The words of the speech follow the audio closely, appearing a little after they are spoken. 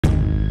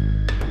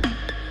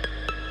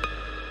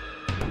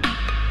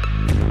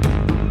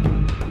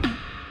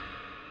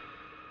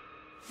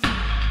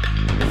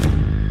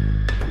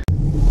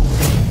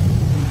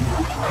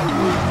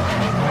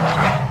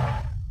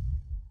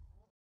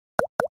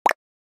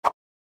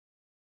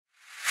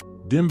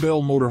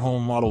Dembell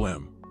Model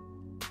M.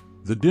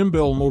 The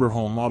Dembell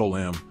Model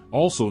M,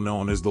 also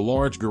known as the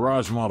large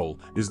garage model,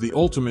 is the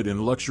ultimate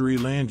in luxury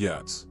land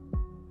yachts.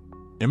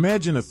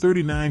 Imagine a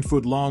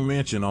 39-foot-long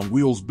mansion on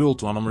wheels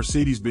built on a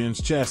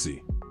Mercedes-Benz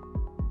chassis.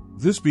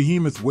 This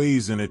behemoth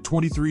weighs in at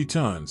 23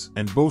 tons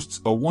and boasts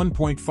a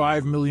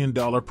 $1.5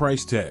 million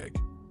price tag.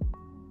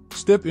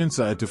 Step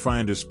inside to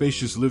find a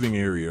spacious living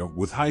area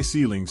with high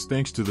ceilings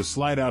thanks to the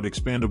slide-out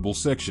expandable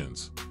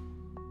sections.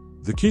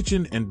 The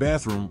kitchen and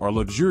bathroom are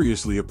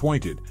luxuriously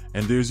appointed,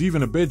 and there's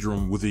even a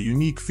bedroom with a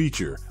unique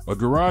feature, a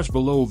garage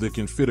below that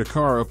can fit a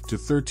car up to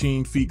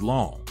 13 feet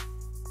long.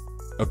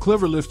 A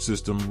clever lift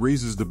system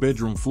raises the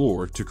bedroom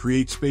floor to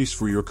create space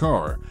for your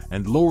car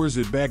and lowers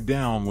it back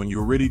down when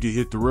you're ready to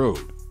hit the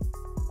road.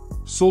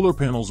 Solar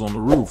panels on the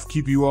roof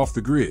keep you off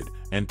the grid,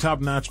 and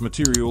top-notch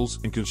materials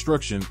and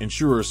construction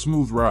ensure a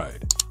smooth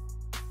ride.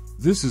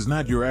 This is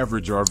not your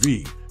average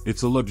RV.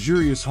 It's a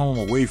luxurious home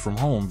away from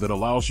home that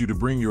allows you to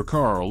bring your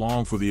car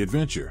along for the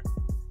adventure.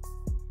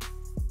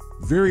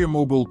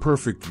 Variomobil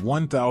Perfect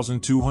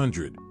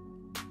 1200.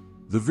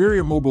 The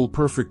Variomobil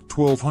Perfect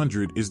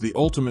 1200 is the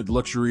ultimate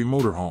luxury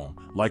motorhome,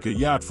 like a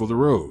yacht for the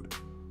road.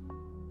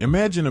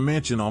 Imagine a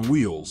mansion on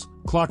wheels,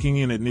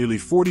 clocking in at nearly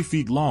 40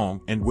 feet long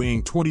and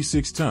weighing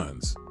 26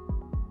 tons.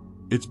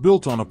 It's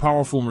built on a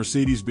powerful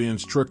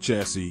Mercedes-Benz truck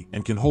chassis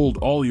and can hold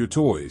all your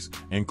toys,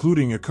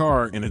 including a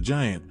car in a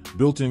giant,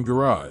 built-in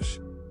garage.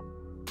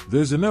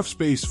 There's enough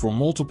space for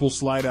multiple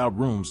slide-out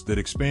rooms that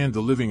expand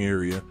the living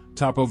area,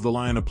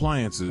 top-of-the-line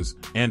appliances,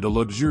 and a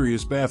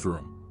luxurious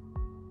bathroom.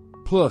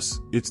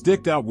 Plus, it's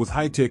decked out with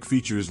high-tech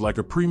features like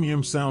a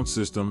premium sound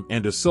system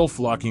and a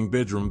self-locking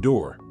bedroom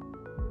door.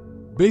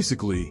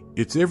 Basically,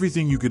 it's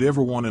everything you could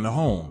ever want in a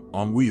home,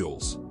 on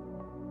wheels.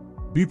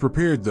 Be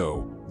prepared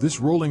though, this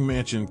rolling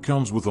mansion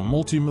comes with a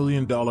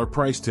multi-million-dollar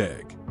price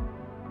tag.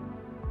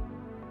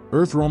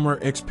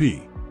 EarthRoamer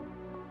XP.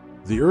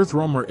 The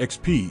EarthRoamer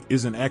XP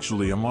isn't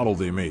actually a model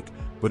they make,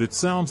 but it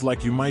sounds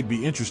like you might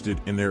be interested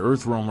in their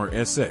EarthRoamer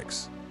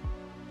SX.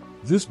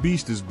 This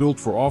beast is built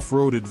for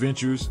off-road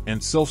adventures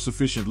and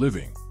self-sufficient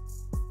living.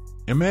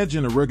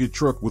 Imagine a rugged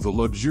truck with a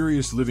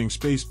luxurious living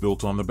space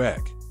built on the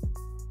back.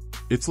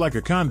 It's like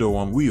a condo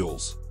on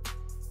wheels.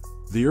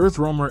 The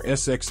EarthRoamer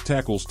SX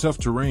tackles tough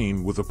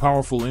terrain with a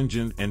powerful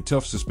engine and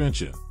tough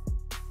suspension.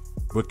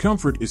 But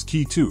comfort is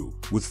key too,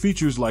 with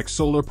features like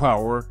solar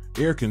power,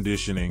 air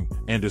conditioning,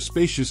 and a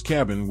spacious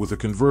cabin with a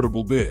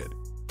convertible bed.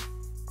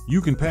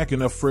 You can pack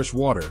enough fresh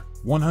water,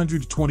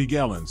 120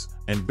 gallons,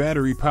 and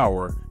battery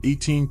power,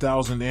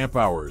 18,000 amp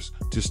hours,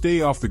 to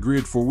stay off the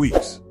grid for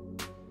weeks.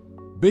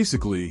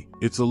 Basically,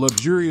 it's a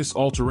luxurious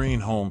all-terrain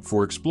home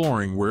for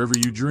exploring wherever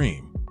you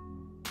dream.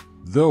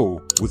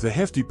 Though, with a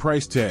hefty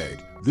price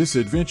tag, this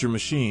adventure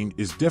machine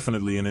is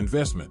definitely an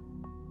investment.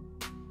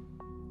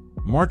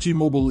 Marchi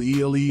Mobil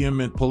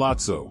EleMMent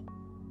Palazzo.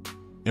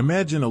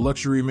 Imagine a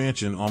luxury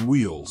mansion on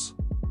wheels.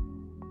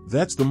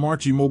 That's the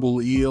Marchi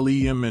Mobil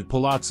EleMMent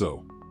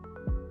Palazzo.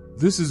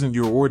 This isn't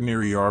your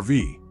ordinary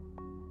RV.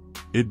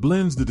 It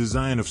blends the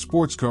design of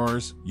sports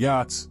cars,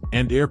 yachts,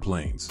 and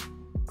airplanes.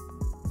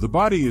 The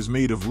body is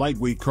made of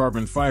lightweight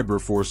carbon fiber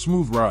for a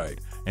smooth ride,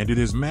 and it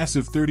has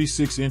massive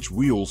 36-inch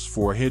wheels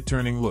for a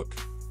head-turning look.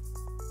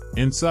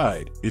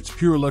 Inside, it's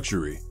pure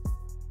luxury.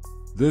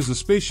 There's a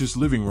spacious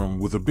living room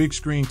with a big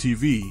screen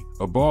TV,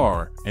 a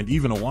bar, and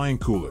even a wine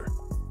cooler.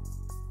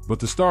 But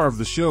the star of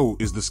the show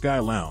is the Sky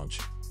Lounge.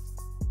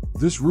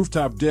 This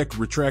rooftop deck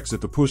retracts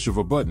at the push of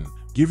a button,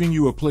 giving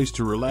you a place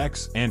to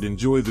relax and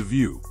enjoy the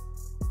view.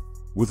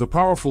 With a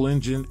powerful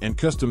engine and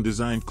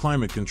custom-designed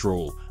climate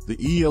control, the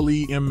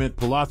EleMMent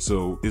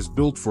Palazzo is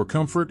built for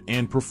comfort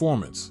and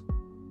performance.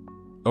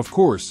 Of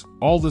course,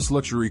 all this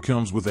luxury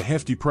comes with a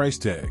hefty price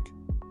tag.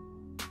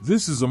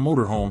 This is a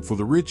motorhome for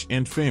the rich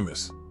and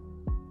famous.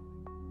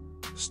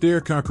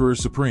 Steyr Conqueror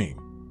Supreme.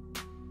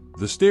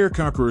 The Steyr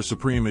Conqueror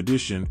Supreme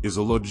Edition is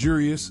a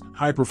luxurious,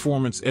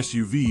 high-performance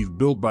SUV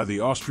built by the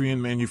Austrian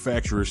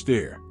manufacturer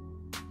Steyr.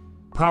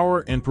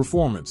 Power and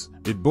performance.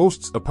 It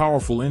boasts a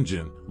powerful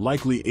engine,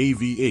 likely a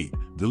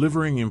V8,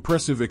 delivering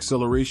impressive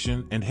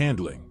acceleration and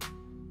handling.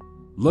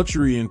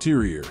 Luxury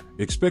interior.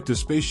 Expect a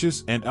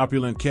spacious and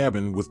opulent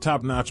cabin with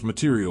top-notch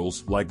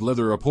materials like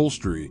leather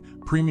upholstery,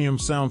 premium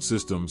sound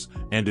systems,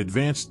 and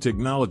advanced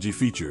technology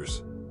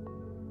features.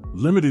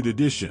 Limited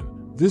edition.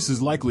 This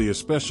is likely a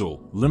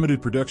special, limited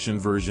production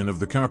version of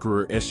the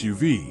Conqueror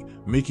SUV,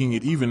 making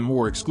it even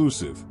more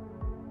exclusive.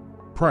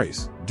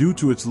 Price. Due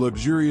to its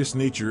luxurious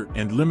nature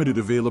and limited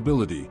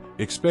availability,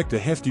 expect a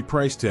hefty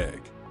price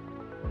tag.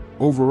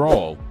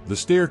 Overall, the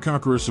Steyr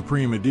Conqueror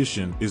Supreme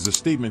Edition is a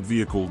statement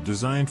vehicle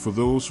designed for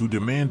those who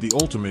demand the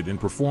ultimate in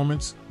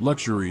performance,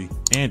 luxury,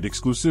 and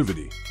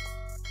exclusivity.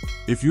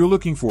 If you're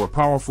looking for a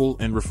powerful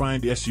and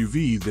refined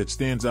SUV that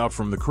stands out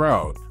from the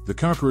crowd, the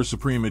Conqueror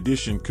Supreme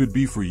Edition could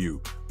be for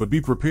you, but be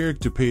prepared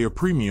to pay a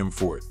premium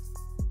for it.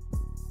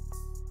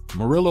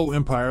 Morelo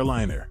Empire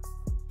Liner.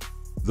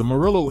 The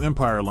Morelo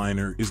Empire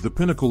Liner is the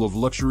pinnacle of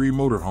luxury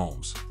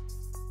motorhomes.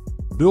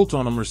 Built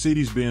on a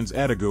Mercedes-Benz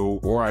Attigo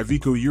or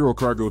Iveco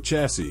Eurocargo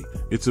chassis,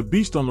 it's a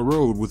beast on the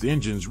road with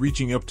engines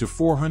reaching up to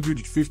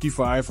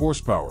 455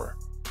 horsepower.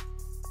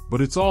 But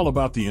it's all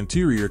about the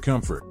interior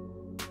comfort.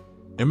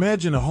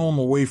 Imagine a home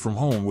away from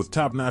home with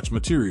top-notch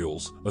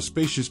materials, a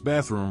spacious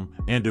bathroom,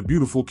 and a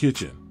beautiful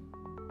kitchen.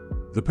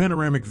 The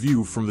panoramic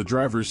view from the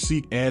driver's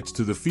seat adds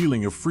to the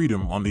feeling of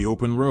freedom on the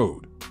open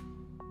road.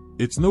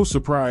 It's no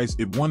surprise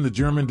it won the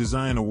German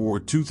Design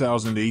Award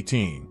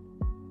 2018.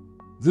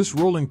 This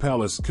rolling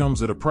palace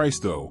comes at a price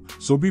though,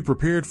 so be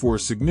prepared for a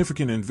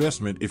significant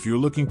investment if you're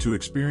looking to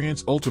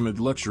experience ultimate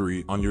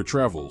luxury on your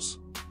travels.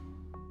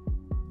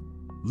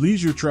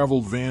 Leisure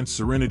Travel Van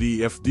Serenity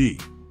FD.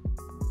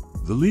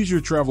 The Leisure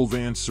Travel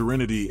Van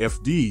Serenity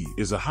FD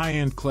is a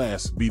high-end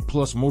Class B+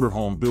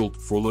 motorhome built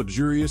for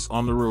luxurious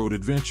on-the-road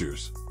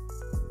adventures.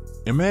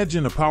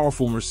 Imagine a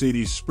powerful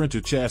Mercedes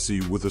Sprinter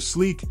chassis with a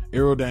sleek,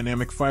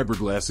 aerodynamic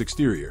fiberglass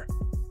exterior.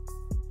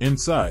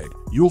 Inside,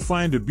 you'll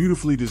find a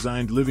beautifully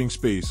designed living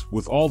space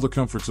with all the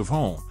comforts of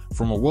home,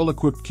 from a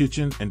well-equipped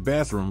kitchen and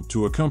bathroom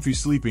to a comfy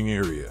sleeping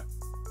area.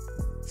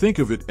 Think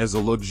of it as a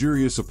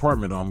luxurious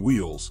apartment on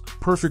wheels,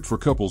 perfect for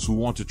couples who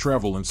want to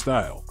travel in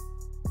style.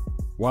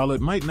 While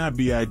it might not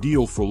be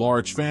ideal for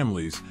large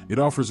families, it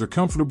offers a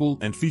comfortable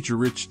and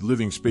feature-rich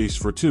living space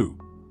for two.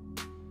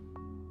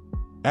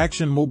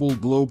 Action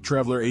Mobil Globe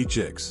Traveler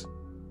HX.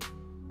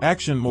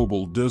 Action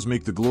Mobil does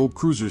make the Globe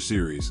Cruiser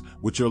series,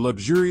 which are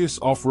luxurious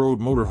off-road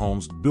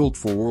motorhomes built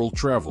for world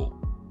travel.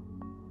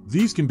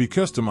 These can be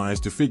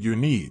customized to fit your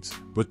needs,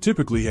 but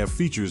typically have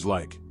features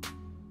like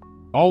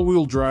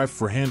all-wheel drive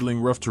for handling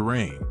rough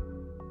terrain,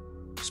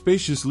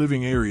 spacious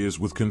living areas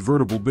with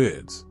convertible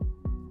beds,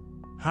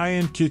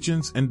 high-end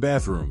kitchens and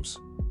bathrooms,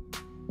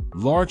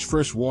 large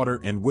fresh water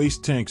and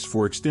waste tanks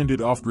for extended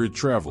off-grid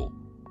travel.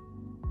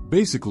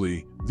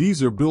 Basically,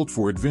 these are built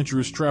for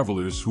adventurous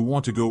travelers who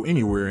want to go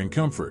anywhere in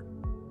comfort.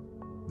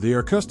 They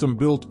are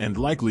custom-built and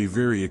likely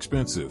very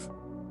expensive.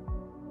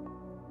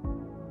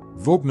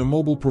 Volkner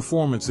Mobil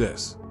Performance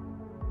S.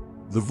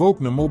 The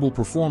Volkner Mobil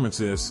Performance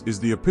S is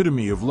the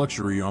epitome of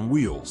luxury on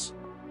wheels.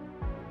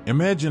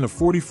 Imagine a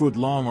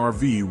 40-foot-long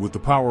RV with the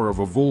power of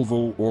a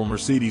Volvo or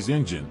Mercedes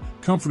engine,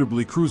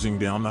 comfortably cruising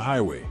down the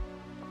highway.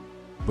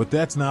 But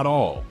that's not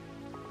all.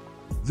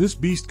 This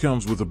beast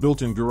comes with a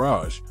built-in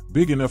garage,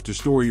 big enough to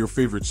store your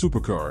favorite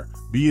supercar,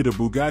 be it a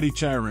Bugatti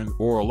Chiron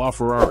or a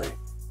LaFerrari.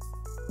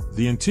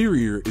 The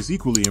interior is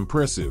equally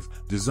impressive,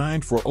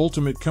 designed for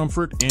ultimate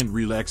comfort and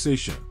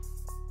relaxation.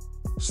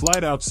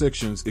 Slide-out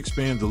sections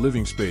expand the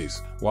living space,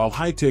 while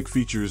high-tech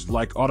features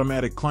like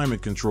automatic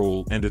climate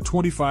control and a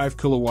 25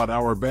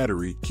 kilowatt-hour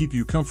battery keep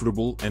you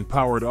comfortable and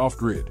powered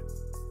off-grid.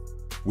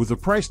 With a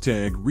price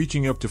tag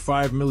reaching up to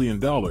 $5 million,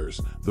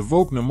 the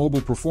Volkner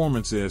Mobil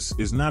Performance S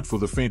is not for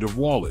the faint of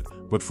wallet,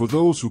 but for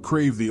those who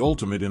crave the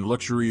ultimate in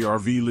luxury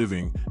RV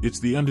living. It's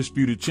the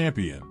undisputed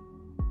champion.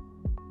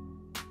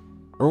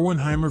 Erwin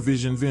Hymer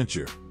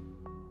VisionVenture.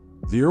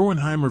 The Erwin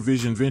Hymer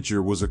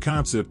VisionVenture was a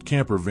concept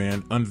camper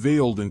van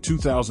unveiled in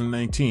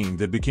 2019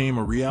 that became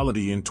a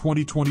reality in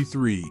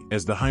 2023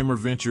 as the Hymer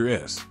Venture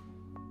S.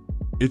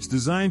 It's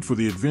designed for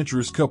the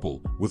adventurous couple,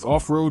 with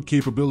off-road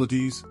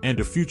capabilities and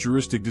a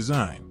futuristic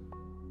design.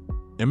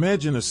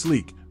 Imagine a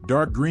sleek,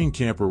 dark green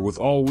camper with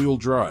all-wheel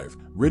drive,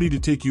 ready to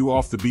take you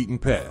off the beaten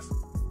path.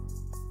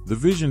 The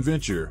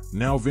VisionVenture,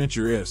 now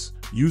Venture S,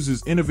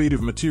 uses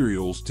innovative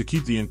materials to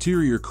keep the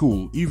interior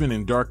cool even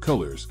in dark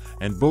colors,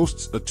 and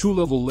boasts a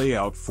two-level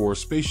layout for a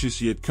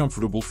spacious yet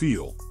comfortable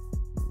feel.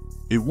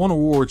 It won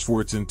awards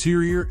for its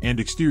interior and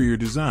exterior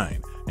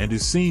design, and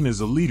is seen as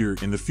a leader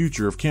in the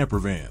future of camper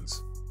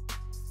vans.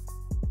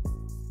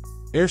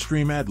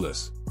 Airstream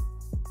Atlas.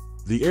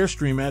 The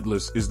Airstream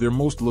Atlas is their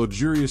most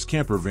luxurious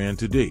camper van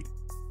to date.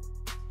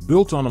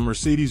 Built on a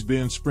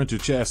Mercedes-Benz Sprinter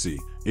chassis,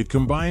 it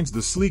combines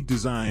the sleek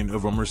design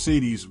of a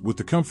Mercedes with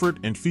the comfort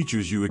and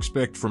features you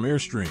expect from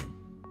Airstream.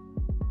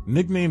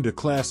 Nicknamed a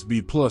Class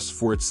B+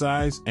 for its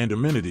size and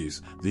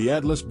amenities, the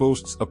Atlas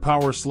boasts a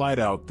power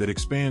slide-out that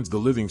expands the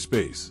living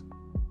space.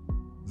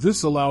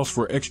 This allows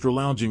for extra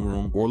lounging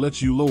room or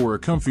lets you lower a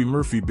comfy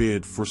Murphy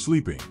bed for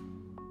sleeping.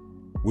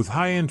 With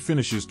high-end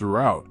finishes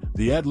throughout,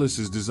 the Atlas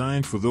is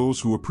designed for those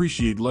who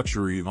appreciate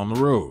luxury on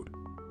the road.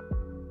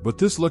 But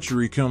this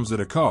luxury comes at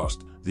a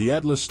cost. The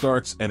Atlas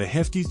starts at a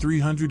hefty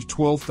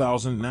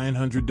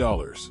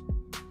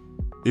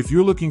 $312,900. If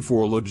you're looking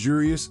for a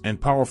luxurious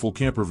and powerful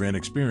camper van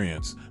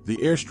experience, the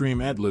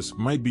Airstream Atlas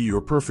might be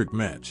your perfect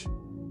match.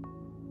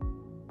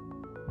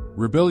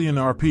 Rebellion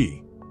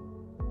RP.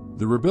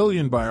 The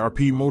Rebellion by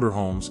RP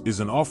Motorhomes is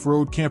an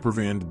off-road camper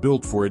van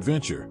built for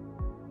adventure.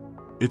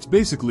 It's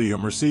basically a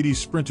Mercedes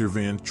Sprinter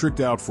van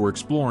tricked out for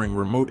exploring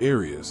remote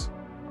areas.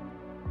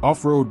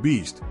 Off-road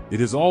beast,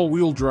 it has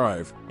all-wheel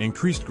drive,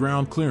 increased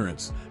ground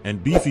clearance,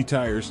 and beefy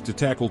tires to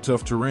tackle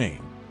tough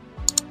terrain.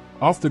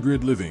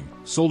 Off-the-grid living,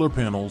 solar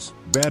panels,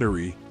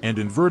 battery, and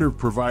inverter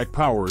provide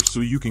power so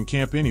you can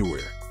camp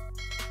anywhere.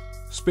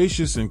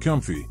 Spacious and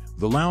comfy,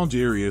 the lounge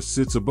area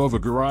sits above a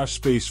garage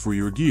space for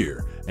your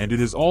gear, and it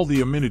has all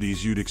the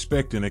amenities you'd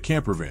expect in a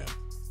camper van.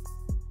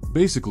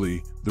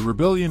 Basically, the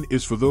Rebellion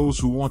is for those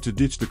who want to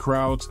ditch the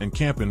crowds and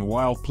camp in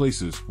wild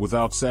places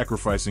without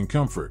sacrificing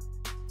comfort.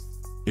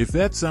 If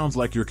that sounds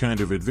like your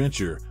kind of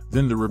adventure,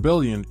 then the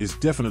Rebellion is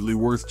definitely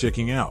worth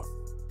checking out.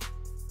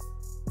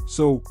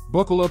 So,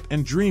 buckle up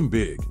and dream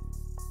big.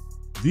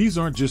 These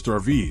aren't just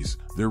RVs,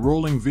 they're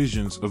rolling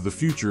visions of the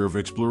future of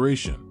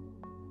exploration.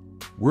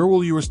 Where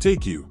will yours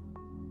take you?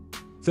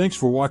 Thanks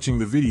for watching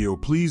the video.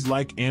 Please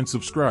like and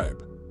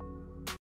subscribe.